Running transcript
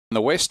in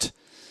the west.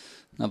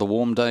 Another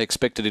warm day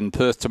expected in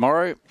Perth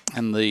tomorrow.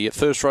 And the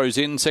first row's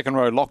in, second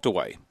row locked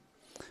away.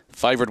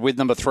 Favourite with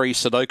number 3,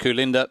 Sudoku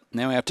Linda.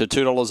 Now out to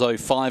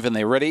 $2.05 and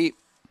they're ready.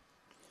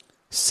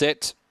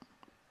 Set.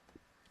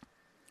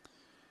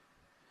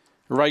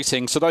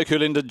 Racing. Sudoku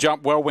Linda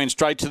jumped well, went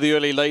straight to the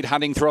early lead,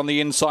 hunting through on the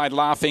inside,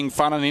 Laughing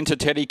Fun and into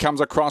Teddy, comes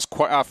across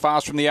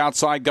fast from the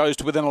outside, goes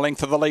to within a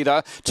length of the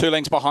leader. 2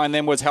 lengths behind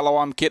them was Hello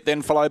I'm Kit,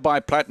 then followed by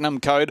Platinum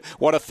Code.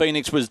 What a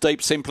Phoenix was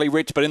deep, Simply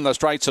Rich, but in the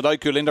straight,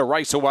 Sudoku Linda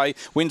race away,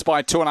 wins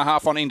by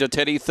 2.5 on into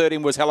Teddy. Third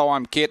in was Hello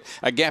I'm Kit,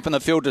 a gap in the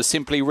field to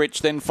Simply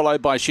Rich, then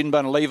followed by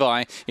Shinbone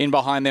Levi. In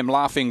behind them,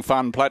 Laughing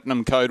Fun,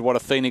 Platinum Code, What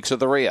a Phoenix at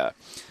the rear.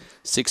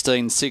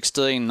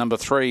 16-16, number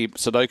 3,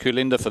 Sudoku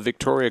Linda for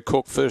Victoria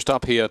Cook. First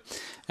up here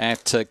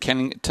at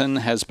Kennington,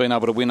 has been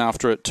able to win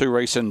after 2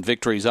 recent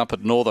victories up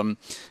at Northam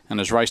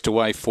and has raced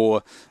away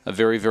for a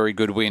very, very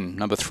good win.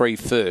 Number 3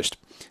 first.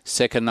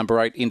 Second, number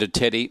 8 into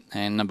Teddy,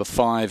 and number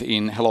 5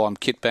 in Hello I'm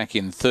Kit back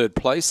in third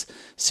place.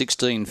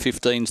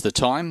 16-15's the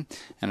time,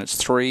 and it's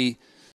 3